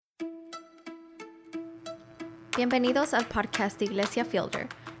Bienvenidos al podcast de Iglesia Fielder.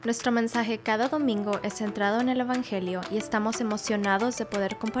 Nuestro mensaje cada domingo es centrado en el Evangelio y estamos emocionados de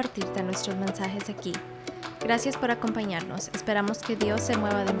poder compartirte nuestros mensajes aquí. Gracias por acompañarnos. Esperamos que Dios se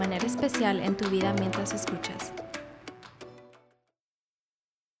mueva de manera especial en tu vida mientras escuchas.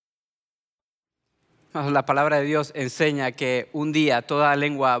 La palabra de Dios enseña que un día toda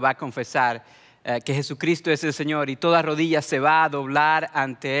lengua va a confesar que Jesucristo es el Señor y toda rodilla se va a doblar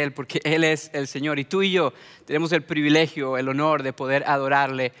ante Él porque Él es el Señor. Y tú y yo tenemos el privilegio, el honor de poder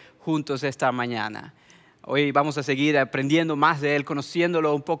adorarle juntos esta mañana. Hoy vamos a seguir aprendiendo más de Él,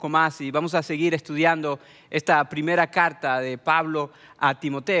 conociéndolo un poco más y vamos a seguir estudiando esta primera carta de Pablo a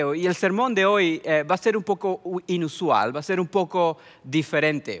Timoteo. Y el sermón de hoy va a ser un poco inusual, va a ser un poco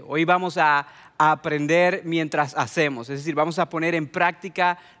diferente. Hoy vamos a aprender mientras hacemos, es decir, vamos a poner en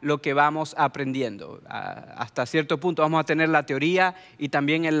práctica lo que vamos aprendiendo. Hasta cierto punto vamos a tener la teoría y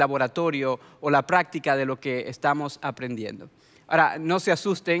también el laboratorio o la práctica de lo que estamos aprendiendo. Ahora, no se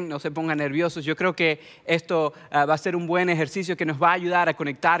asusten, no se pongan nerviosos. Yo creo que esto va a ser un buen ejercicio que nos va a ayudar a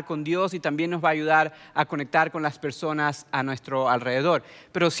conectar con Dios y también nos va a ayudar a conectar con las personas a nuestro alrededor.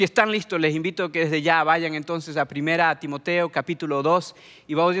 Pero si están listos, les invito a que desde ya vayan entonces a 1 Timoteo capítulo 2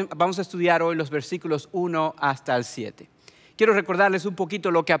 y vamos a estudiar hoy los versículos 1 hasta el 7. Quiero recordarles un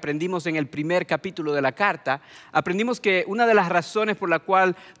poquito lo que aprendimos en el primer capítulo de la carta. Aprendimos que una de las razones por la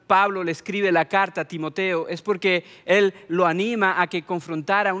cual Pablo le escribe la carta a Timoteo es porque él lo anima a que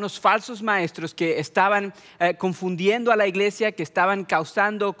confrontara a unos falsos maestros que estaban confundiendo a la iglesia, que estaban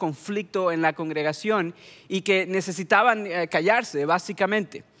causando conflicto en la congregación y que necesitaban callarse,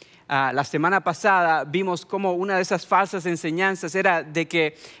 básicamente. La semana pasada vimos cómo una de esas falsas enseñanzas era de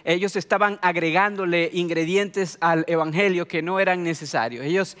que ellos estaban agregándole ingredientes al evangelio que no eran necesarios.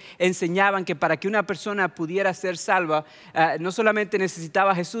 Ellos enseñaban que para que una persona pudiera ser salva, no solamente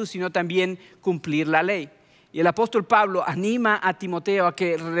necesitaba a Jesús, sino también cumplir la ley. Y el apóstol Pablo anima a Timoteo a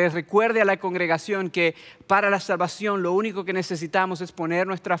que le recuerde a la congregación que para la salvación lo único que necesitamos es poner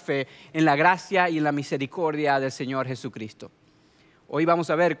nuestra fe en la gracia y en la misericordia del Señor Jesucristo. Hoy vamos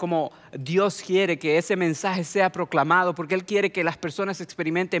a ver cómo Dios quiere que ese mensaje sea proclamado porque Él quiere que las personas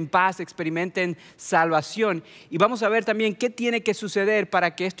experimenten paz, experimenten salvación. Y vamos a ver también qué tiene que suceder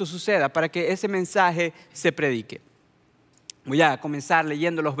para que esto suceda, para que ese mensaje se predique. Voy a comenzar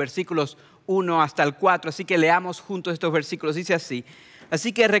leyendo los versículos 1 hasta el 4, así que leamos juntos estos versículos. Dice así: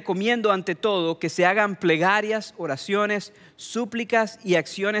 así que recomiendo ante todo que se hagan plegarias, oraciones, súplicas y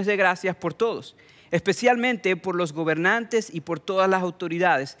acciones de gracias por todos, especialmente por los gobernantes y por todas las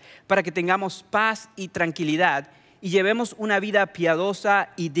autoridades, para que tengamos paz y tranquilidad y llevemos una vida piadosa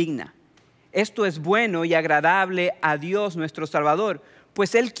y digna. Esto es bueno y agradable a Dios nuestro Salvador,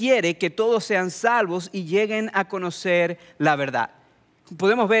 pues Él quiere que todos sean salvos y lleguen a conocer la verdad.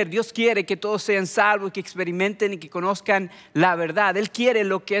 Podemos ver, Dios quiere que todos sean salvos, que experimenten y que conozcan la verdad. Él quiere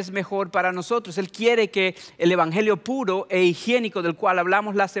lo que es mejor para nosotros. Él quiere que el evangelio puro e higiénico del cual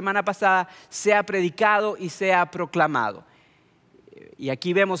hablamos la semana pasada sea predicado y sea proclamado. Y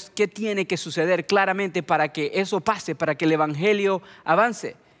aquí vemos qué tiene que suceder claramente para que eso pase, para que el evangelio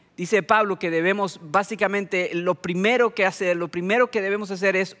avance. Dice Pablo que debemos básicamente lo primero que debemos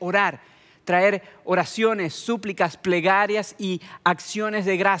hacer es orar. Traer oraciones, súplicas, plegarias y acciones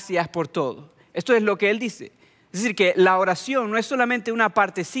de gracias por todo. Esto es lo que él dice. Es decir, que la oración no es solamente una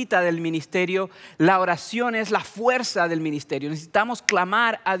partecita del ministerio, la oración es la fuerza del ministerio. Necesitamos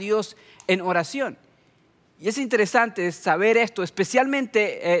clamar a Dios en oración. Y es interesante saber esto,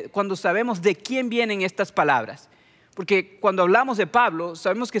 especialmente cuando sabemos de quién vienen estas palabras. Porque cuando hablamos de Pablo,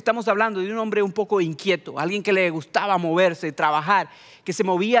 sabemos que estamos hablando de un hombre un poco inquieto, alguien que le gustaba moverse, trabajar, que se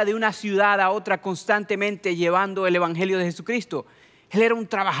movía de una ciudad a otra constantemente llevando el evangelio de Jesucristo. Él era un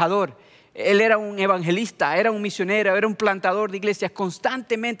trabajador, él era un evangelista, era un misionero, era un plantador de iglesias,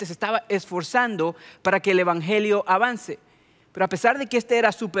 constantemente se estaba esforzando para que el evangelio avance. Pero a pesar de que esta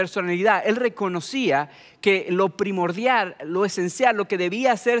era su personalidad, él reconocía que lo primordial, lo esencial, lo que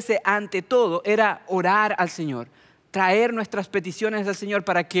debía hacerse ante todo era orar al Señor. Traer nuestras peticiones al Señor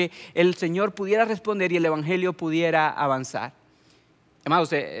para que el Señor pudiera responder y el evangelio pudiera avanzar.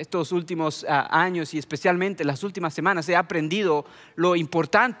 Amados, estos últimos años y especialmente las últimas semanas he aprendido lo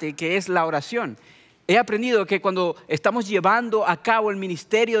importante que es la oración. He aprendido que cuando estamos llevando a cabo el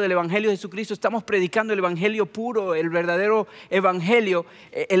ministerio del evangelio de Jesucristo, estamos predicando el evangelio puro, el verdadero evangelio,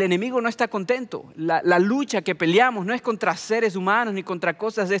 el enemigo no está contento. La lucha que peleamos no es contra seres humanos ni contra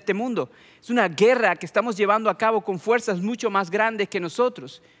cosas de este mundo. Es una guerra que estamos llevando a cabo con fuerzas mucho más grandes que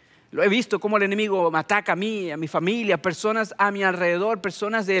nosotros. Lo he visto cómo el enemigo me ataca a mí, a mi familia, personas a mi alrededor,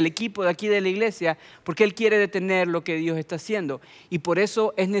 personas del equipo de aquí de la iglesia, porque él quiere detener lo que Dios está haciendo. Y por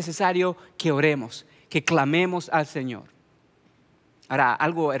eso es necesario que oremos, que clamemos al Señor. Ahora,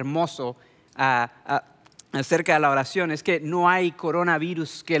 algo hermoso acerca de la oración es que no hay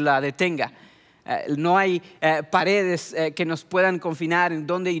coronavirus que la detenga. No hay paredes que nos puedan confinar en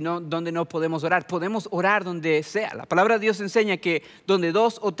donde no podemos orar. Podemos orar donde sea. La palabra de Dios enseña que donde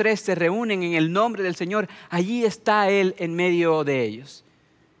 2 o 3 se reúnen en el nombre del Señor, allí está Él en medio de ellos.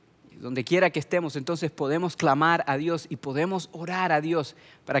 Donde quiera que estemos, entonces podemos clamar a Dios y podemos orar a Dios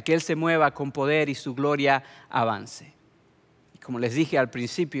para que Él se mueva con poder y su gloria avance. Y como les dije al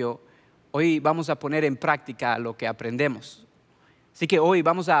principio, hoy vamos a poner en práctica lo que aprendemos. Así que hoy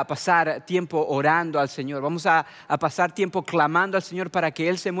vamos a pasar tiempo orando al Señor, vamos a pasar tiempo clamando al Señor para que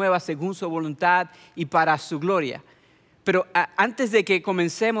Él se mueva según su voluntad y para su gloria. Pero antes de que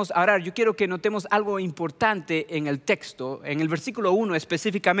comencemos a orar, yo quiero que notemos algo importante en el texto. En el versículo 1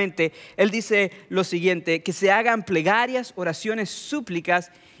 específicamente, Él dice lo siguiente: que se hagan plegarias, oraciones,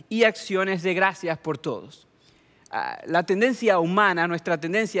 súplicas y acciones de gracias por todos. La tendencia humana, nuestra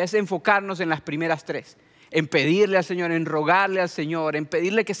tendencia es enfocarnos en las primeras 3. En pedirle al Señor, en rogarle al Señor, en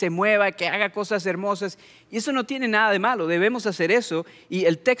pedirle que se mueva, que haga cosas hermosas. Y eso no tiene nada de malo, debemos hacer eso y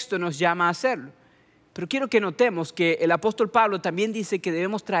el texto nos llama a hacerlo. Pero quiero que notemos que el apóstol Pablo también dice que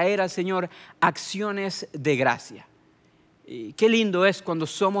debemos traer al Señor acciones de gracia. Y qué lindo es cuando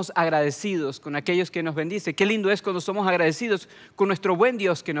somos agradecidos con aquellos que nos bendice. Qué lindo es cuando somos agradecidos con nuestro buen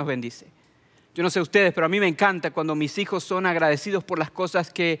Dios que nos bendice. Yo no sé ustedes, pero a mí me encanta cuando mis hijos son agradecidos por las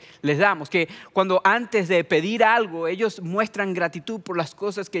cosas que les damos. Que cuando antes de pedir algo, ellos muestran gratitud por las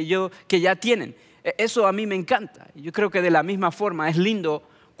cosas que ya tienen. Eso a mí me encanta. Yo creo que de la misma forma es lindo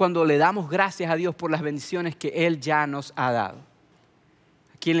cuando le damos gracias a Dios por las bendiciones que Él ya nos ha dado.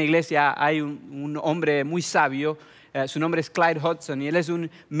 Aquí en la iglesia hay un hombre muy sabio, su nombre es Clyde Hudson y él es un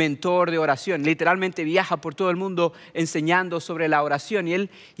mentor de oración. Literalmente viaja por todo el mundo enseñando sobre la oración y él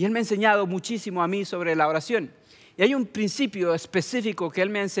me ha enseñado muchísimo a mí sobre la oración. Y hay un principio específico que él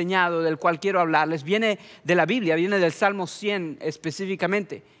me ha enseñado del cual quiero hablarles. Viene de la Biblia, viene del Salmo 100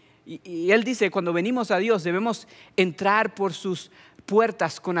 específicamente. Y él dice, cuando venimos a Dios debemos entrar por sus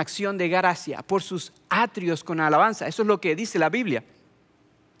puertas con acción de gracia, por sus atrios con alabanza. Eso es lo que dice la Biblia.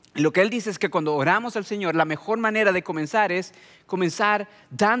 Y lo que él dice es que cuando oramos al Señor, la mejor manera de comenzar es comenzar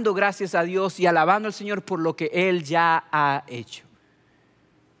dando gracias a Dios y alabando al Señor por lo que Él ya ha hecho.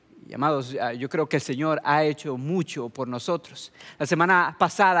 Y amados, yo creo que el Señor ha hecho mucho por nosotros. La semana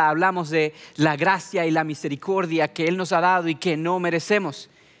pasada hablamos de la gracia y la misericordia que Él nos ha dado y que no merecemos.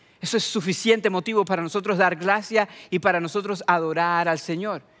 Eso es suficiente motivo para nosotros dar gracia y para nosotros adorar al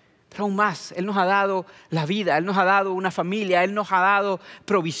Señor. Pero aún más, Él nos ha dado la vida, Él nos ha dado una familia, Él nos ha dado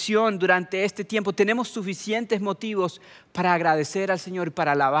provisión durante este tiempo. Tenemos suficientes motivos para agradecer al Señor y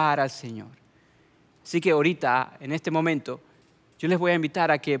para alabar al Señor. Así que ahorita, en este momento, yo les voy a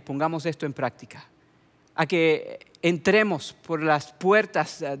invitar a que pongamos esto en práctica. A que entremos por las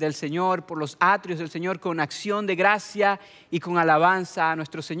puertas del Señor, por los atrios del Señor con acción de gracia y con alabanza a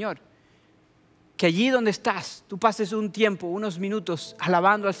nuestro Señor. Que allí donde estás, tú pases un tiempo, unos minutos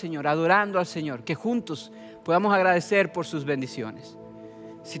alabando al Señor, adorando al Señor. Que juntos podamos agradecer por sus bendiciones.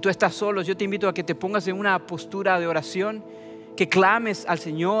 Si tú estás solo, yo te invito a que te pongas en una postura de oración, que clames al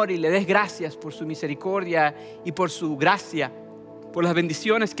Señor y le des gracias por su misericordia y por su gracia, por las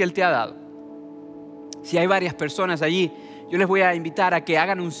bendiciones que Él te ha dado. Si hay varias personas allí, yo les voy a invitar a que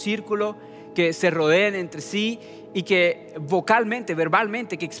hagan un círculo, que se rodeen entre sí y que vocalmente,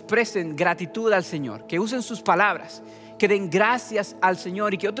 verbalmente, que expresen gratitud al Señor, que usen sus palabras, que den gracias al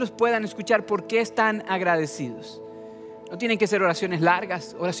Señor y que otros puedan escuchar por qué están agradecidos. No tienen que ser oraciones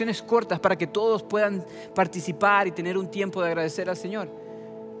largas, oraciones cortas para que todos puedan participar y tener un tiempo de agradecer al Señor.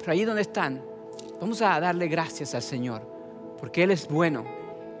 Pero allí donde están, vamos a darle gracias al Señor, porque Él es bueno.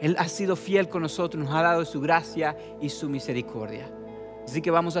 Él ha sido fiel con nosotros, nos ha dado su gracia y su misericordia. Así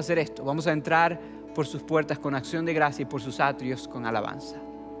que vamos a hacer esto, vamos a entrar por sus puertas con acción de gracia y por sus atrios con alabanza.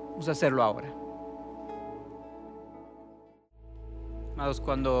 Vamos a hacerlo ahora. Amados,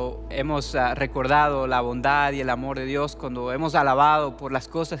 cuando hemos recordado la bondad y el amor de Dios, cuando hemos alabado por las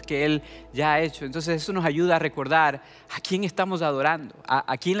cosas que Él ya ha hecho, entonces eso nos ayuda a recordar a quién estamos adorando,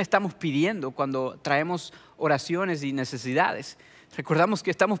 a quién le estamos pidiendo cuando traemos oraciones y necesidades. Recordamos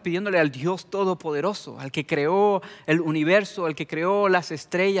que estamos pidiéndole al Dios Todopoderoso, al que creó el universo, al que creó las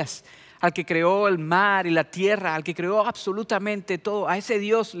estrellas, al que creó el mar y la tierra, al que creó absolutamente todo. A ese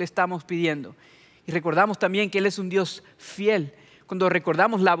Dios le estamos pidiendo. Y recordamos también que Él es un Dios fiel. Cuando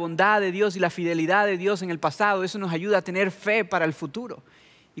recordamos la bondad de Dios y la fidelidad de Dios en el pasado, eso nos ayuda a tener fe para el futuro.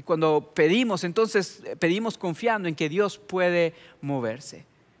 Y cuando pedimos, entonces pedimos confiando en que Dios puede moverse.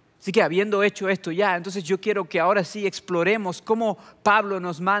 Así que habiendo hecho esto ya, entonces yo quiero que ahora sí exploremos cómo Pablo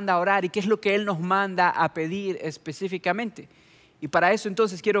nos manda a orar y qué es lo que él nos manda a pedir específicamente. Y para eso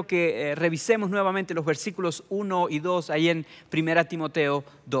entonces quiero que revisemos nuevamente los versículos 1 y 2 ahí en 1 Timoteo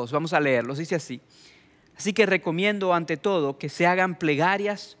 2. Vamos a leerlos, dice así. Así que recomiendo ante todo que se hagan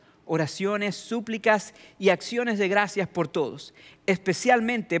plegarias, oraciones, súplicas y acciones de gracias por todos,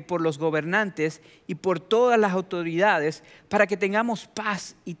 especialmente por los gobernantes y por todas las autoridades, para que tengamos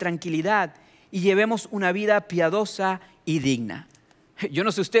paz y tranquilidad y llevemos una vida piadosa y digna. Yo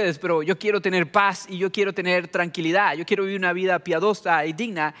no sé ustedes, pero yo quiero tener paz y yo quiero tener tranquilidad. Yo quiero vivir una vida piadosa y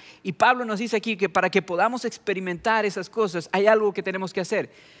digna. Y Pablo nos dice aquí que para que podamos experimentar esas cosas hay algo que tenemos que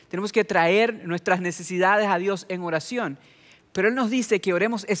hacer. Tenemos que traer nuestras necesidades a Dios en oración. Pero Él nos dice que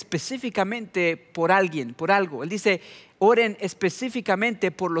oremos específicamente por alguien, por algo. Él dice, oren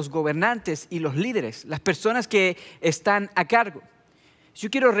específicamente por los gobernantes y los líderes, las personas que están a cargo. Yo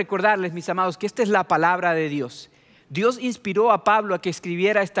quiero recordarles, mis amados, que esta es la palabra de Dios. Dios inspiró a Pablo a que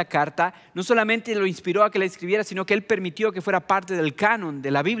escribiera esta carta. No solamente lo inspiró a que la escribiera, sino que Él permitió que fuera parte del canon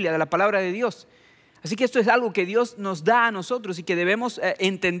de la Biblia, de la palabra de Dios. Así que esto es algo que Dios nos da a nosotros y que debemos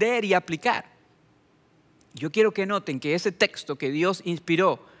entender y aplicar. Yo quiero que noten que ese texto que Dios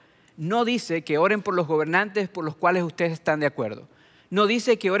inspiró no dice que oren por los gobernantes por los cuales ustedes están de acuerdo. No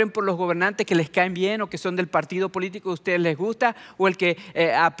dice que oren por los gobernantes que les caen bien o que son del partido político que a ustedes les gusta o el que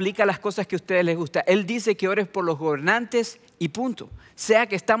aplica las cosas que a ustedes les gusta. Él dice que ores por los gobernantes y punto. Sea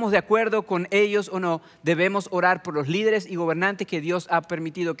que estamos de acuerdo con ellos o no, debemos orar por los líderes y gobernantes que Dios ha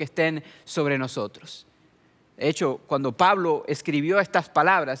permitido que estén sobre nosotros. De hecho, cuando Pablo escribió estas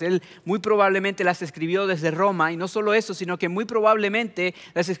palabras, él muy probablemente las escribió desde Roma, y no solo eso, sino que muy probablemente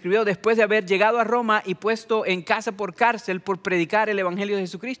las escribió después de haber llegado a Roma y puesto en casa por cárcel por predicar el Evangelio de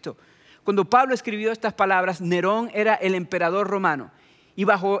Jesucristo. Cuando Pablo escribió estas palabras, Nerón era el emperador romano. Y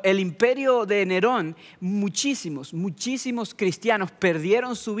bajo el imperio de Nerón, muchísimos cristianos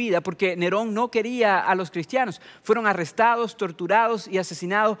perdieron su vida porque Nerón no quería a los cristianos. Fueron arrestados, torturados y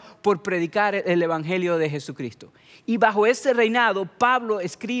asesinados por predicar el Evangelio de Jesucristo. Y bajo este reinado, Pablo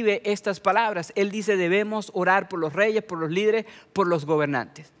escribe estas palabras. Él dice, debemos orar por los reyes, por los líderes, por los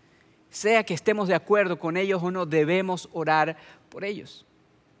gobernantes. Sea que estemos de acuerdo con ellos o no, debemos orar por ellos.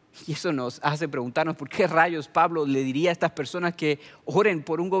 Y eso nos hace preguntarnos por qué rayos Pablo le diría a estas personas que oren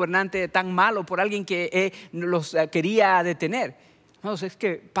por un gobernante tan malo, por alguien que los quería detener. No, es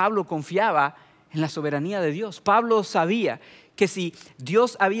que Pablo confiaba en la soberanía de Dios. Pablo sabía que si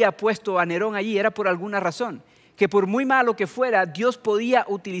Dios había puesto a Nerón allí era por alguna razón. Que por muy malo que fuera, Dios podía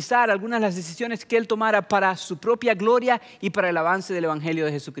utilizar algunas de las decisiones que él tomara para su propia gloria y para el avance del Evangelio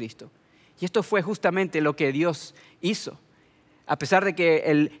de Jesucristo. Y esto fue justamente lo que Dios hizo. A pesar de que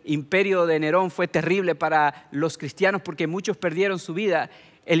el imperio de Nerón fue terrible para los cristianos porque muchos perdieron su vida,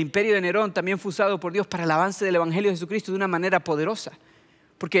 el imperio de Nerón también fue usado por Dios para el avance del Evangelio de Jesucristo de una manera poderosa.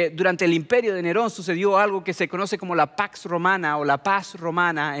 Porque durante el imperio de Nerón sucedió algo que se conoce como la Pax Romana o la paz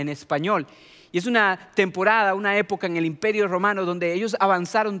romana en español. Y es una temporada, una época en el imperio romano donde ellos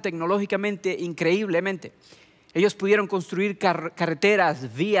avanzaron tecnológicamente increíblemente. Ellos pudieron construir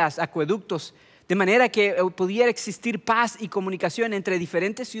carreteras, vías, acueductos, de manera que pudiera existir paz y comunicación entre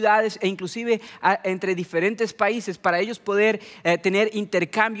diferentes ciudades e inclusive entre diferentes países para ellos poder tener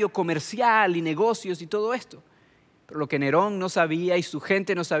intercambio comercial y negocios y todo esto. Pero lo que Nerón no sabía y su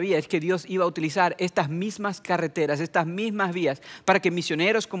gente no sabía es que Dios iba a utilizar estas mismas carreteras, estas mismas vías para que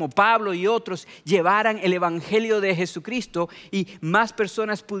misioneros como Pablo y otros llevaran el Evangelio de Jesucristo y más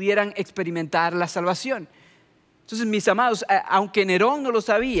personas pudieran experimentar la salvación. Entonces, mis amados, aunque Nerón no lo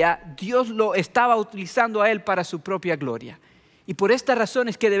sabía, Dios lo estaba utilizando a él para su propia gloria. Y por esta razón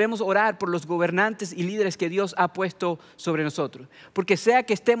es que debemos orar por los gobernantes y líderes que Dios ha puesto sobre nosotros. Porque sea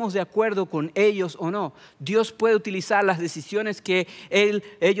que estemos de acuerdo con ellos o no, Dios puede utilizar las decisiones que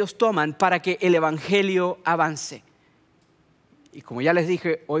ellos toman para que el Evangelio avance. Y como ya les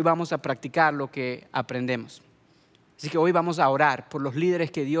dije, hoy vamos a practicar lo que aprendemos. Así que hoy vamos a orar por los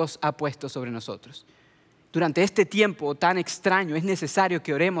líderes que Dios ha puesto sobre nosotros. Durante este tiempo tan extraño es necesario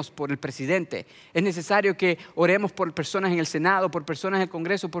que oremos por el presidente, es necesario que oremos por personas en el Senado, por personas en el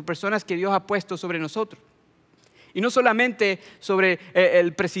Congreso, por personas que Dios ha puesto sobre nosotros. Y no solamente sobre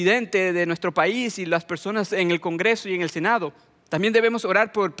el presidente de nuestro país y las personas en el Congreso y en el Senado, también debemos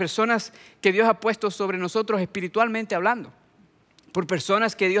orar por personas que Dios ha puesto sobre nosotros espiritualmente hablando. Por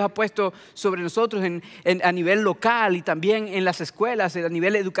personas que Dios ha puesto sobre nosotros a nivel local y también en las escuelas, a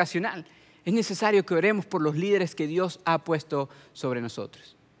nivel educacional. Es necesario que oremos por los líderes que Dios ha puesto sobre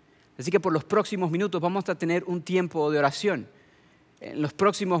nosotros. Así que por los próximos minutos vamos a tener un tiempo de oración. En los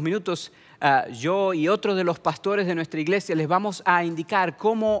próximos minutos, yo y otros de los pastores de nuestra iglesia les vamos a indicar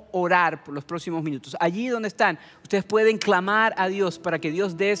cómo orar por los próximos minutos. Allí donde están, ustedes pueden clamar a Dios para que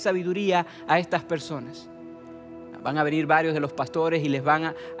Dios dé sabiduría a estas personas. Van a venir varios de los pastores y les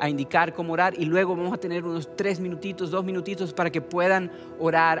van a indicar cómo orar, y luego vamos a tener unos 3 minutitos, 2 minutitos para que puedan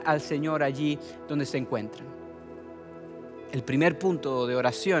orar al Señor allí donde se encuentran. El primer punto de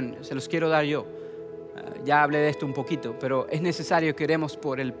oración se los quiero dar yo. Ya hablé de esto un poquito, pero es necesario que oremos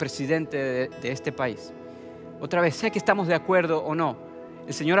por el presidente de este país. Otra vez, sea que estamos de acuerdo o no,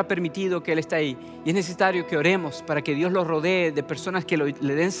 el Señor ha permitido que Él esté ahí, y es necesario que oremos para que Dios lo rodee de personas que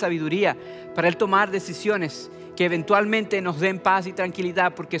le den sabiduría para Él tomar decisiones que eventualmente nos den paz y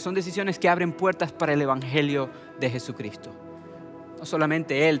tranquilidad, porque son decisiones que abren puertas para el Evangelio de Jesucristo. No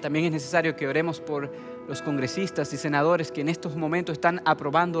solamente Él, también es necesario que oremos por los congresistas y senadores que en estos momentos están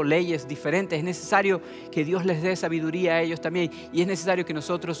aprobando leyes diferentes. Es necesario que Dios les dé sabiduría a ellos también, y es necesario que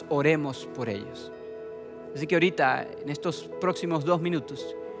nosotros oremos por ellos. Así que ahorita, en estos próximos 2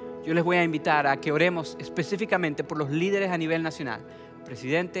 minutos, yo les voy a invitar a que oremos específicamente por los líderes a nivel nacional: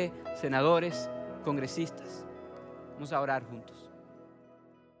 presidente, senadores, congresistas. Vamos a orar juntos.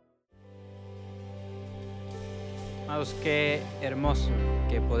 Amados, qué hermoso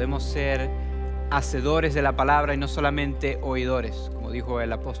que podemos ser hacedores de la palabra y no solamente oidores, como dijo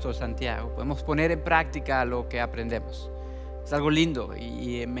el apóstol Santiago. Podemos poner en práctica lo que aprendemos. Es algo lindo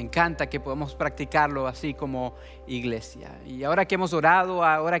y me encanta que podamos practicarlo así como iglesia. Y ahora que hemos orado,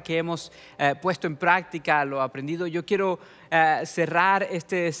 ahora que hemos puesto en práctica lo aprendido, yo quiero cerrar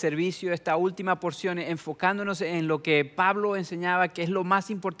este servicio, esta última porción, enfocándonos en lo que Pablo enseñaba, que es lo más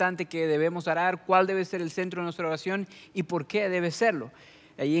importante que debemos orar, cuál debe ser el centro de nuestra oración y por qué debe serlo.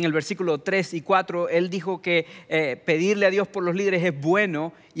 Ahí en el versículo 3 y 4, él dijo que pedirle a Dios por los líderes es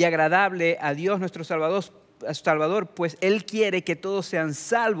bueno y agradable a Dios nuestro Salvador, pues Él quiere que todos sean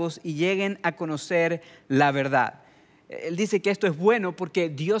salvos y lleguen a conocer la verdad. Él dice que esto es bueno porque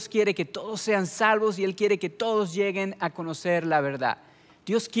Dios quiere que todos sean salvos y Él quiere que todos lleguen a conocer la verdad.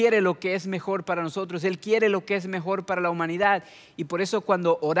 Dios quiere lo que es mejor para nosotros, Él quiere lo que es mejor para la humanidad, y por eso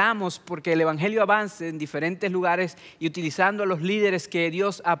cuando oramos porque el Evangelio avance en diferentes lugares y utilizando a los líderes que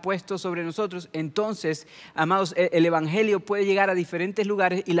Dios ha puesto sobre nosotros, entonces, amados, el Evangelio puede llegar a diferentes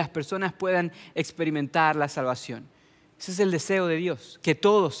lugares y las personas puedan experimentar la salvación. Ese es el deseo de Dios, que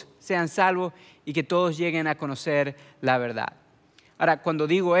todos sean salvos y que todos lleguen a conocer la verdad. Ahora, cuando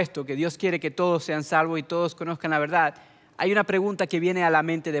digo esto, que Dios quiere que todos sean salvos y todos conozcan la verdad, hay una pregunta que viene a la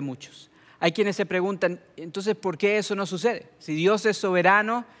mente de muchos. Hay quienes se preguntan, entonces, ¿por qué eso no sucede? Si Dios es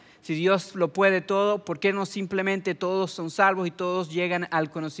soberano, si Dios lo puede todo, ¿por qué no simplemente todos son salvos y todos llegan al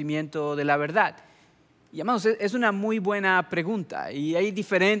conocimiento de la verdad? Y amados, es una muy buena pregunta y hay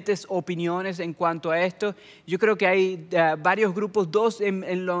diferentes opiniones en cuanto a esto. Yo creo que hay varios grupos, dos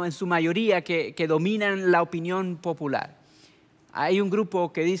en su mayoría, que dominan la opinión popular. Hay un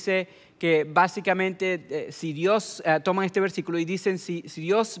grupo que dice que básicamente si Dios, toman este versículo y dicen si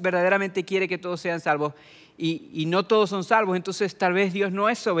Dios verdaderamente quiere que todos sean salvos y no todos son salvos, entonces tal vez Dios no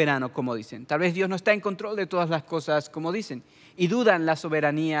es soberano como dicen, tal vez Dios no está en control de todas las cosas como dicen, y dudan la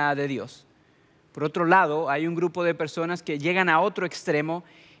soberanía de Dios. Por otro lado, hay un grupo de personas que llegan a otro extremo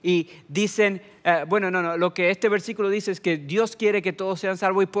y dicen, no, lo que este versículo dice es que Dios quiere que todos sean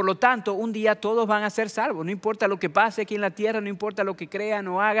salvos y por lo tanto un día todos van a ser salvos. No importa lo que pase aquí en la tierra, no importa lo que crean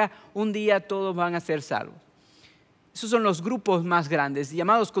o haga, un día todos van a ser salvos. Esos son los grupos más grandes. Y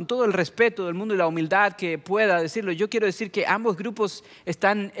amados, con todo el respeto del mundo y la humildad que pueda decirlo, yo quiero decir que ambos grupos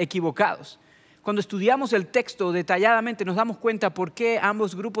están equivocados. Cuando estudiamos el texto detalladamente nos damos cuenta por qué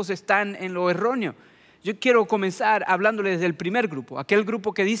ambos grupos están en lo erróneo. Yo quiero comenzar hablándoles del primer grupo, aquel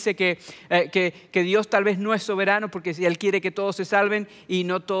grupo que dice que Dios tal vez no es soberano porque Él quiere que todos se salven y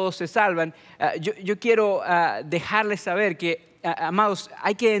no todos se salvan. Yo quiero dejarles saber que, amados,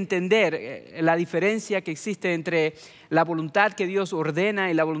 hay que entender la diferencia que existe entre la voluntad que Dios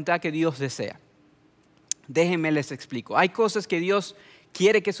ordena y la voluntad que Dios desea. Déjenme les explico. Hay cosas que Dios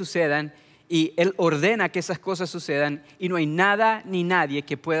quiere que sucedan y Él ordena que esas cosas sucedan y no hay nada ni nadie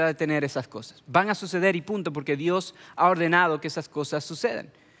que pueda detener esas cosas. Van a suceder y punto, porque Dios ha ordenado que esas cosas sucedan.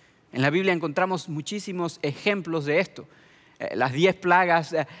 En la Biblia encontramos muchísimos ejemplos de esto. Las 10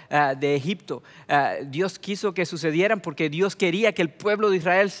 plagas de Egipto, Dios quiso que sucedieran porque Dios quería que el pueblo de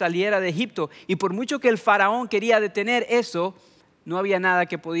Israel saliera de Egipto. Y por mucho que el faraón quería detener eso, no había nada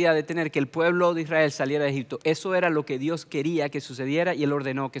que podía detener que el pueblo de Israel saliera de Egipto. Eso era lo que Dios quería que sucediera y Él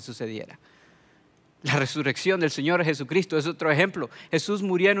ordenó que sucediera. La resurrección del Señor Jesucristo es otro ejemplo. Jesús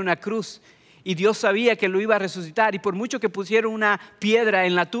murió en una cruz Y Dios sabía que lo iba a resucitar, y por mucho que pusieron una piedra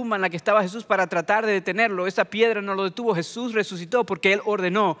en la tumba en la que estaba Jesús para tratar de detenerlo, esa piedra no lo detuvo. Jesús resucitó porque Él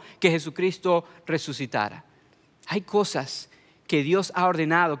ordenó que Jesucristo resucitara. Hay cosas que Dios ha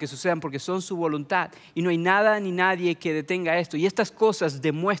ordenado que sucedan porque son su voluntad, y no hay nada ni nadie que detenga esto. Y estas cosas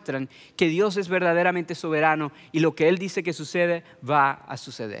demuestran que Dios es verdaderamente soberano, y lo que Él dice que sucede va a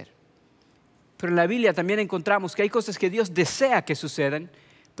suceder. Pero en la Biblia también encontramos que hay cosas que Dios desea que sucedan,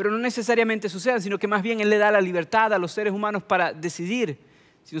 pero no necesariamente sucedan, sino que más bien Él le da la libertad a los seres humanos para decidir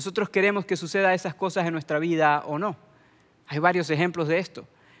si nosotros queremos que sucedan esas cosas en nuestra vida o no. Hay varios ejemplos de esto.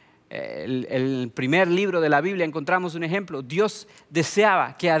 El primer libro de la Biblia encontramos un ejemplo. Dios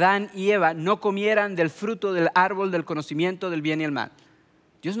deseaba que Adán y Eva no comieran del fruto del árbol del conocimiento del bien y el mal.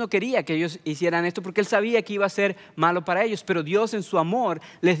 Dios no quería que ellos hicieran esto porque Él sabía que iba a ser malo para ellos, pero Dios en su amor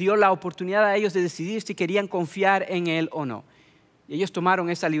les dio la oportunidad a ellos de decidir si querían confiar en Él o no. Y ellos tomaron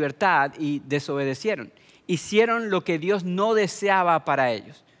esa libertad y desobedecieron. Hicieron lo que Dios no deseaba para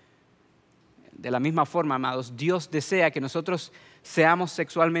ellos. De la misma forma, amados, Dios desea que nosotros seamos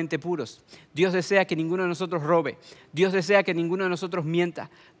sexualmente puros. Dios desea que ninguno de nosotros robe. Dios desea que ninguno de nosotros mienta.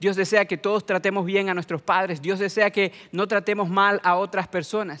 Dios desea que todos tratemos bien a nuestros padres. Dios desea que no tratemos mal a otras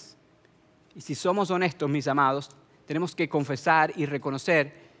personas. Y si somos honestos, mis amados, tenemos que confesar y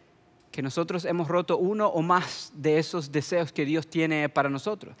reconocer que nosotros hemos roto uno o más de esos deseos que Dios tiene para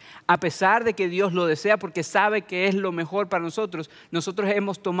nosotros. A pesar de que Dios lo desea porque sabe que es lo mejor para nosotros, nosotros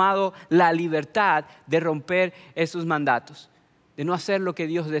hemos tomado la libertad de romper esos mandatos, de no hacer lo que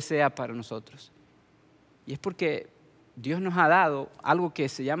Dios desea para nosotros. Y es porque Dios nos ha dado algo que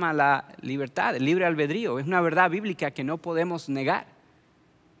se llama la libertad, el libre albedrío. Es una verdad bíblica que no podemos negar.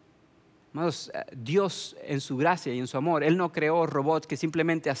 Amados, Dios en su gracia y en su amor, Él no creó robots que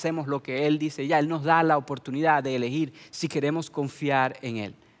simplemente hacemos lo que Él dice ya. Él nos da la oportunidad de elegir si queremos confiar en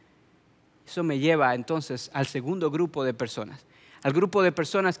Él. Eso me lleva entonces al segundo grupo de personas. Al grupo de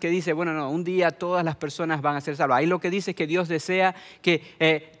personas que dice, bueno, no, un día todas las personas van a ser salvas. Ahí lo que dice es que Dios desea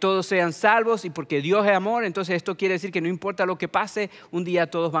que todos sean salvos, y porque Dios es amor, entonces esto quiere decir que no importa lo que pase, un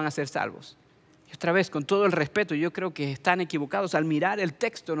día todos van a ser salvos. Y otra vez, con todo el respeto, yo creo que están equivocados. Al mirar el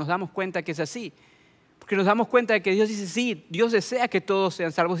texto nos damos cuenta que es así. Porque nos damos cuenta de que Dios dice, sí, Dios desea que todos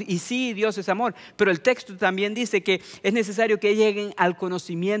sean salvos, y sí, Dios es amor. Pero el texto también dice que es necesario que lleguen al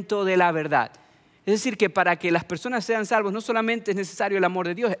conocimiento de la verdad. Es decir, que para que las personas sean salvos no solamente es necesario el amor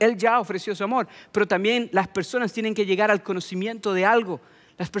de Dios. Él ya ofreció su amor, pero también las personas tienen que llegar al conocimiento de algo.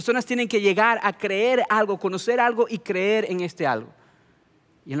 Las personas tienen que llegar a creer algo, conocer algo y creer en este algo.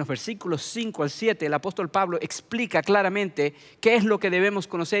 Y en los versículos 5 al 7, el apóstol Pablo explica claramente qué es lo que debemos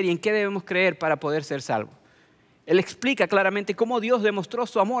conocer y en qué debemos creer para poder ser salvos. Él explica claramente cómo Dios demostró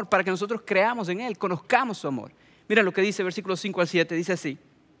su amor para que nosotros creamos en Él, conozcamos su amor. Mira lo que dice versículos 5 al 7, dice así: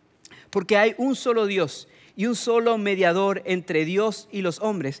 porque hay un solo Dios y un solo mediador entre Dios y los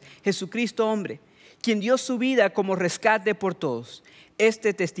hombres, Jesucristo hombre, quien dio su vida como rescate por todos.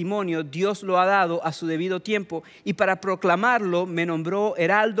 Este testimonio Dios lo ha dado a su debido tiempo, y para proclamarlo me nombró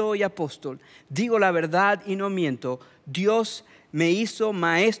heraldo y apóstol. Digo la verdad y no miento. Dios me hizo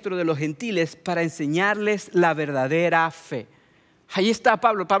maestro de los gentiles para enseñarles la verdadera fe. Ahí está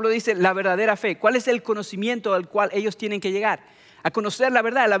Pablo. Pablo dice la verdadera fe. ¿Cuál es el conocimiento al cual ellos tienen que llegar? A conocer la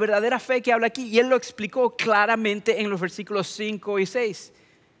verdad, la verdadera fe que habla aquí. Y él lo explicó claramente en los versículos 5 y 6.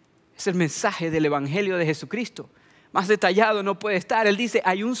 Es el mensaje del Evangelio de Jesucristo. Más detallado no puede estar. Él dice,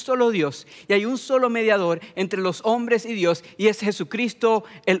 hay un solo Dios y hay un solo mediador entre los hombres y Dios, y es Jesucristo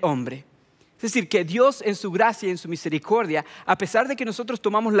el hombre. Es decir, que Dios en su gracia y en su misericordia, a pesar de que nosotros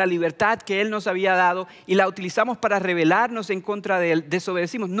tomamos la libertad que Él nos había dado y la utilizamos para rebelarnos en contra de Él,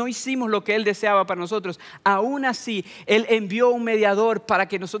 desobedecimos, no hicimos lo que Él deseaba para nosotros, aún así Él envió un mediador para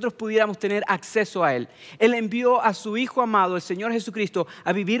que nosotros pudiéramos tener acceso a Él. Él envió a su Hijo amado, el Señor Jesucristo,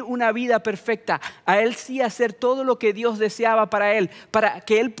 a vivir una vida perfecta, a Él sí hacer todo lo que Dios deseaba para Él, para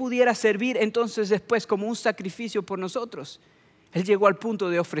que Él pudiera servir entonces después como un sacrificio por nosotros. Él llegó al punto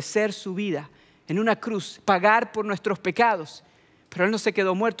de ofrecer su vida en una cruz, pagar por nuestros pecados. Pero Él no se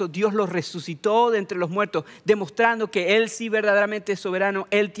quedó muerto, Dios lo resucitó de entre los muertos, demostrando que Él sí verdaderamente es soberano,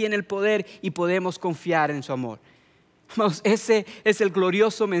 Él tiene el poder y podemos confiar en su amor. Vamos, ese es el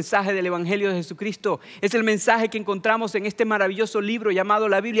glorioso mensaje del Evangelio de Jesucristo. Es el mensaje que encontramos en este maravilloso libro llamado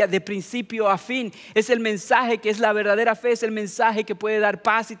la Biblia, de principio a fin. Es el mensaje que es la verdadera fe, es el mensaje que puede dar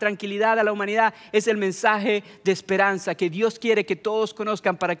paz y tranquilidad a la humanidad. Es el mensaje de esperanza que Dios quiere que todos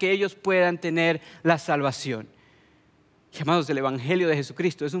conozcan para que ellos puedan tener la salvación. Y amados, el Evangelio de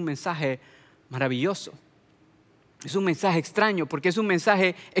Jesucristo es un mensaje maravilloso. Es un mensaje extraño porque es un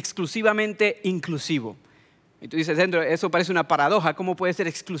mensaje exclusivamente inclusivo. Y tú dices, Andrew, eso parece una paradoja. ¿Cómo puede ser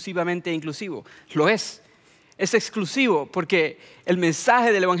exclusivamente inclusivo? Lo es. Es exclusivo porque el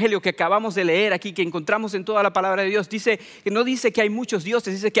mensaje del Evangelio que acabamos de leer aquí, que encontramos en toda la palabra de Dios, no dice que hay muchos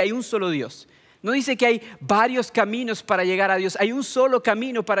dioses, dice que hay un solo Dios. No dice que hay varios caminos para llegar a Dios. Hay un solo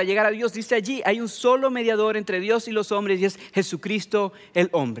camino para llegar a Dios. Dice allí, hay un solo mediador entre Dios y los hombres y es Jesucristo el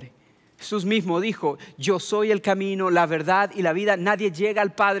hombre. Jesús mismo dijo, yo soy el camino, la verdad y la vida. Nadie llega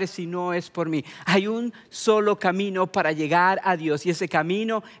al Padre si no es por mí. Hay un solo camino para llegar a Dios y ese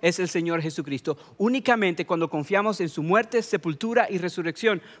camino es el Señor Jesucristo. Únicamente cuando confiamos en su muerte, sepultura y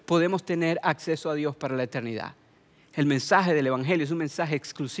resurrección podemos tener acceso a Dios para la eternidad. El mensaje del Evangelio es un mensaje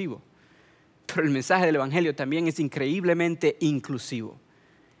exclusivo, pero el mensaje del Evangelio también es increíblemente inclusivo.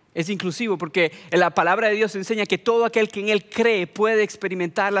 Es inclusivo porque la palabra de Dios enseña que todo aquel que en Él cree puede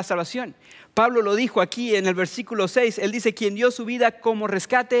experimentar la salvación. Pablo lo dijo aquí en el versículo 6. Él dice, quien dio su vida como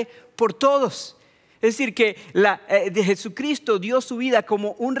rescate por todos. Es decir, que de Jesucristo dio su vida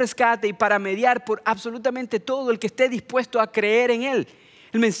como un rescate y para mediar por absolutamente todo el que esté dispuesto a creer en Él.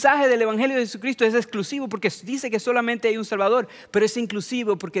 El mensaje del Evangelio de Jesucristo es exclusivo porque dice que solamente hay un Salvador, pero es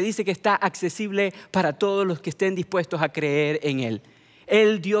inclusivo porque dice que está accesible para todos los que estén dispuestos a creer en Él.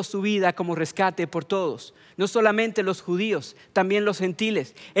 Él dio su vida como rescate por todos, no solamente los judíos, también los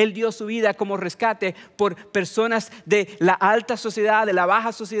gentiles. Él dio su vida como rescate por personas de la alta sociedad, de la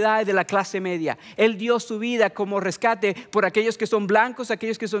baja sociedad y de la clase media. Él dio su vida como rescate por aquellos que son blancos,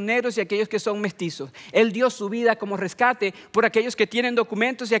 aquellos que son negros y aquellos que son mestizos. Él dio su vida como rescate por aquellos que tienen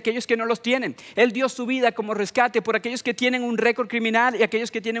documentos y aquellos que no los tienen. Él dio su vida como rescate por aquellos que tienen un récord criminal y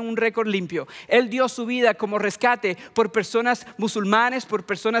aquellos que tienen un récord limpio. Él dio su vida como rescate por personas musulmanes, por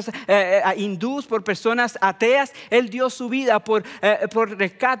personas hindús, por personas ateas. Él dio su vida por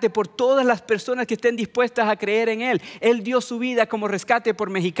rescate por todas las personas que estén dispuestas a creer en Él. Él dio su vida como rescate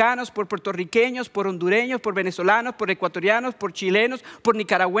por mexicanos, por puertorriqueños, por hondureños, por venezolanos, por ecuatorianos, por chilenos, por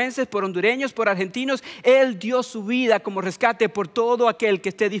nicaragüenses, por hondureños, por argentinos. Él dio su vida como rescate por todo aquel que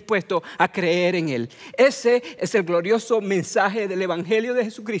esté dispuesto a creer en Él. Ese es el glorioso mensaje del Evangelio de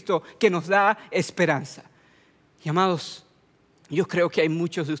Jesucristo que nos da esperanza. Y amados, yo creo que hay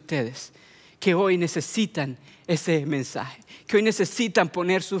muchos de ustedes que hoy necesitan ese mensaje, que hoy necesitan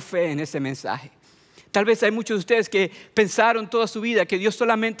poner su fe en ese mensaje. Tal vez hay muchos de ustedes que pensaron toda su vida que Dios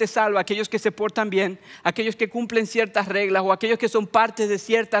solamente salva a aquellos que se portan bien, aquellos que cumplen ciertas reglas o aquellos que son parte de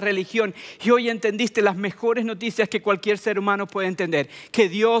cierta religión. Y hoy entendiste las mejores noticias que cualquier ser humano puede entender. Que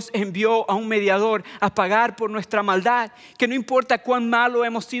Dios envió a un mediador a pagar por nuestra maldad. Que no importa cuán malo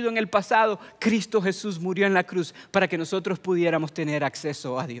hemos sido en el pasado, Cristo Jesús murió en la cruz para que nosotros pudiéramos tener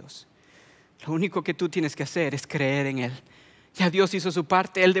acceso a Dios. Lo único que tú tienes que hacer es creer en Él. Ya Dios hizo su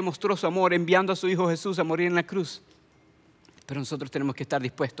parte, Él demostró su amor enviando a su Hijo Jesús a morir en la cruz. Pero nosotros tenemos que estar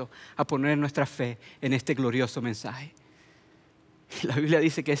dispuestos a poner nuestra fe en este glorioso mensaje. Y la Biblia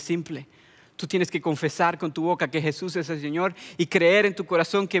dice que es simple. Tú tienes que confesar con tu boca que Jesús es el Señor y creer en tu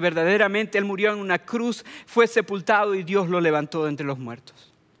corazón que verdaderamente Él murió en una cruz, fue sepultado y Dios lo levantó de entre los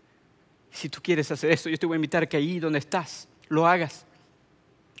muertos. Si tú quieres hacer eso, yo te voy a invitar a que ahí donde estás, lo hagas.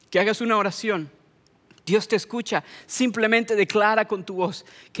 Que hagas una oración. Dios te escucha, simplemente declara con tu voz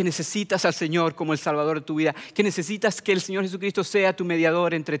que necesitas al Señor como el Salvador de tu vida, que necesitas que el Señor Jesucristo sea tu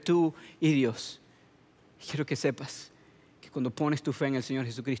mediador entre tú y Dios. Quiero que sepas que cuando pones tu fe en el Señor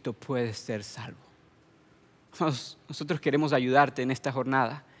Jesucristo puedes ser salvo. Nosotros queremos ayudarte en esta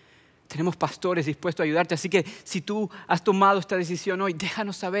jornada. Tenemos pastores dispuestos a ayudarte, así que si tú has tomado esta decisión hoy,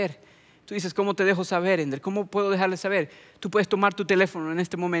 déjanos saber. Tú dices, ¿cómo te dejo saber, Ender? ¿Cómo puedo dejarle saber? Tú puedes tomar tu teléfono en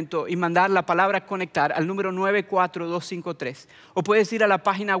este momento y mandar la palabra conectar al número 94253. O puedes ir a la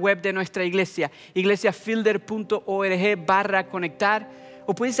página web de nuestra iglesia, iglesiafielder.org/conectar.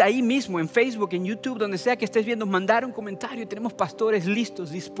 O puedes ahí mismo en Facebook, en YouTube, donde sea que estés viendo, mandar un comentario. Tenemos pastores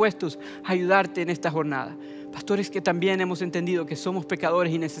listos, dispuestos a ayudarte en esta jornada. Pastores que también hemos entendido que somos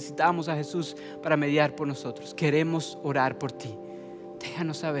pecadores y necesitamos a Jesús para mediar por nosotros. Queremos orar por ti.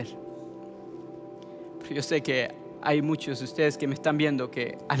 Déjanos saber. Pero yo sé que hay muchos de ustedes que me están viendo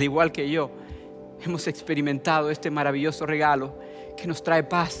que, al igual que yo, hemos experimentado este maravilloso regalo que nos trae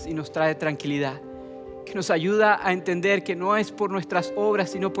paz y nos trae tranquilidad, que nos ayuda a entender que no es por nuestras obras,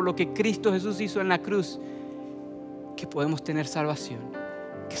 sino por lo que Cristo Jesús hizo en la cruz, que podemos tener salvación,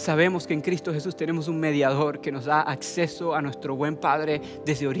 que sabemos que en Cristo Jesús tenemos un mediador que nos da acceso a nuestro buen Padre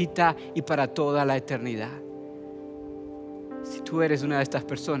desde ahorita y para toda la eternidad. Si tú eres una de estas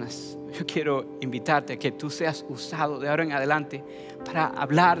personas, yo quiero invitarte a que tú seas usado de ahora en adelante para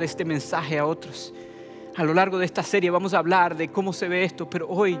hablar de este mensaje a otros. A lo largo de esta serie vamos a hablar de cómo se ve esto, pero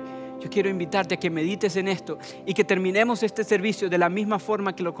hoy yo quiero invitarte a que medites en esto y que terminemos este servicio de la misma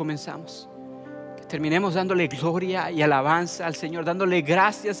forma que lo comenzamos. Que terminemos dándole gloria y alabanza al Señor, dándole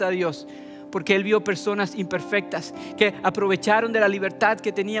gracias a Dios, porque Él vio personas imperfectas que aprovecharon de la libertad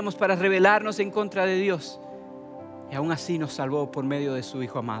que teníamos para rebelarnos en contra de Dios. Y aún así nos salvó por medio de su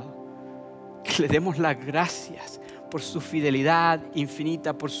Hijo amado. Que le demos las gracias por su fidelidad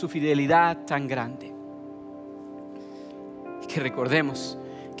infinita, por su fidelidad tan grande. Y que recordemos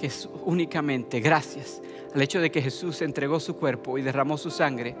que es únicamente gracias al hecho de que Jesús entregó su cuerpo y derramó su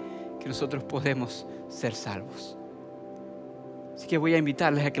sangre que nosotros podemos ser salvos. Así que voy a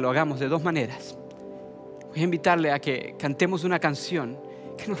invitarles a que lo hagamos de dos maneras. Voy a invitarles a que cantemos una canción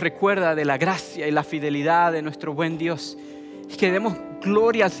que nos recuerda de la gracia y la fidelidad de nuestro buen Dios. Y que demos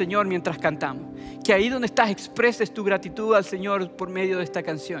gloria al Señor mientras cantamos. Que ahí donde estás expreses tu gratitud al Señor por medio de esta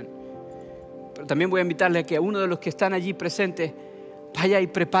canción. Pero también voy a invitarles a que uno de los que están allí presentes vaya y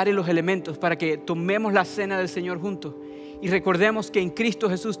prepare los elementos para que tomemos la cena del Señor juntos. Y recordemos que en Cristo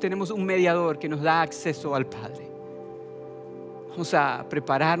Jesús tenemos un mediador que nos da acceso al Padre. Vamos a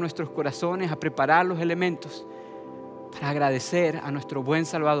preparar nuestros corazones, a preparar los elementos para agradecer a nuestro buen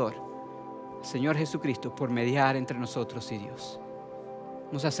Salvador, Señor Jesucristo, por mediar entre nosotros y Dios.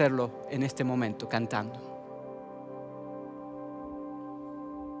 Vamos a hacerlo en este momento cantando.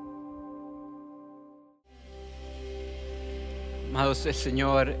 Amados, el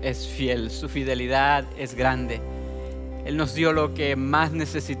Señor es fiel, su fidelidad es grande. Él nos dio lo que más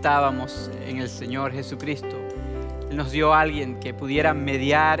necesitábamos en el Señor Jesucristo. Él nos dio a alguien que pudiera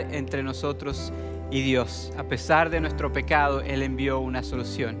mediar entre nosotros y Dios. A pesar de nuestro pecado, Él envió una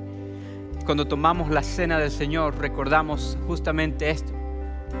solución. Cuando tomamos la cena del Señor, recordamos justamente esto.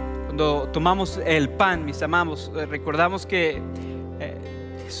 Cuando tomamos el pan, mis amados, recordamos que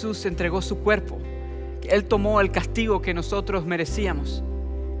Jesús entregó su cuerpo. Él tomó el castigo que nosotros merecíamos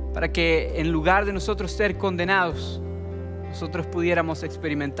para que en lugar de nosotros ser condenados, nosotros pudiéramos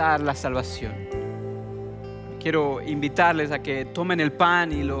experimentar la salvación. Quiero invitarles a que tomen el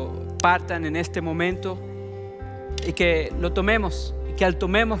pan y lo partan en este momento y que lo tomemos y que al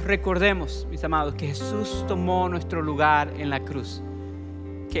tomemos recordemos, mis amados, que Jesús tomó nuestro lugar en la cruz,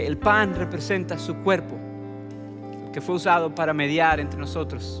 que el pan representa su cuerpo que fue usado para mediar entre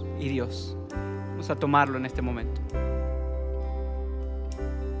nosotros y Dios. Vamos a tomarlo en este momento.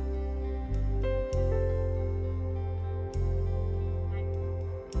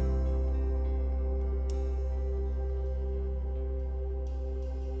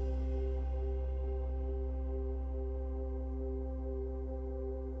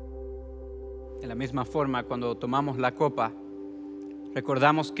 De la misma forma, cuando tomamos la copa,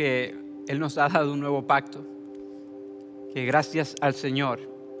 recordamos que Él nos ha dado un nuevo pacto, que gracias al Señor,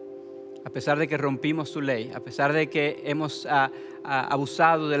 a pesar de que rompimos su ley, a pesar de que hemos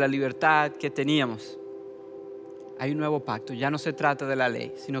abusado de la libertad que teníamos, hay un nuevo pacto. Ya no se trata de la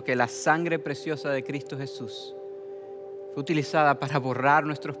ley, sino que la sangre preciosa de Cristo Jesús fue utilizada para borrar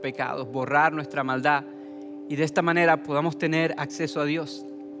nuestros pecados, borrar nuestra maldad, y de esta manera podamos tener acceso a Dios.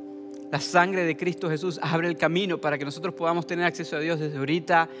 La sangre de Cristo Jesús abre el camino para que nosotros podamos tener acceso a Dios desde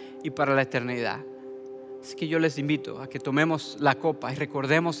ahorita y para la eternidad. Así que yo les invito a que tomemos la copa y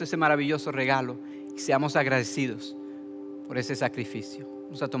recordemos ese maravilloso regalo y seamos agradecidos por ese sacrificio.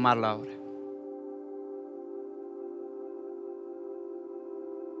 Vamos a tomarla ahora.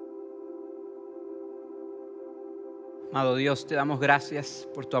 Amado Dios, te damos gracias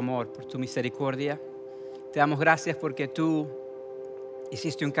por tu amor, por tu misericordia. Te damos gracias porque tú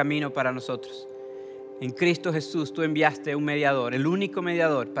hiciste un camino para nosotros. En Cristo Jesús tú enviaste un mediador, el único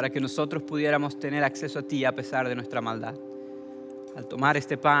mediador, para que nosotros pudiéramos tener acceso a ti a pesar de nuestra maldad. Al tomar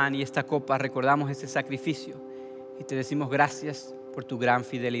este pan y esta copa recordamos ese sacrificio y te decimos gracias por tu gran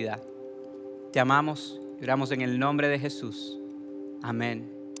fidelidad. Te amamos y oramos en el nombre de Jesús. Amén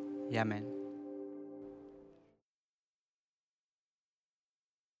y amén.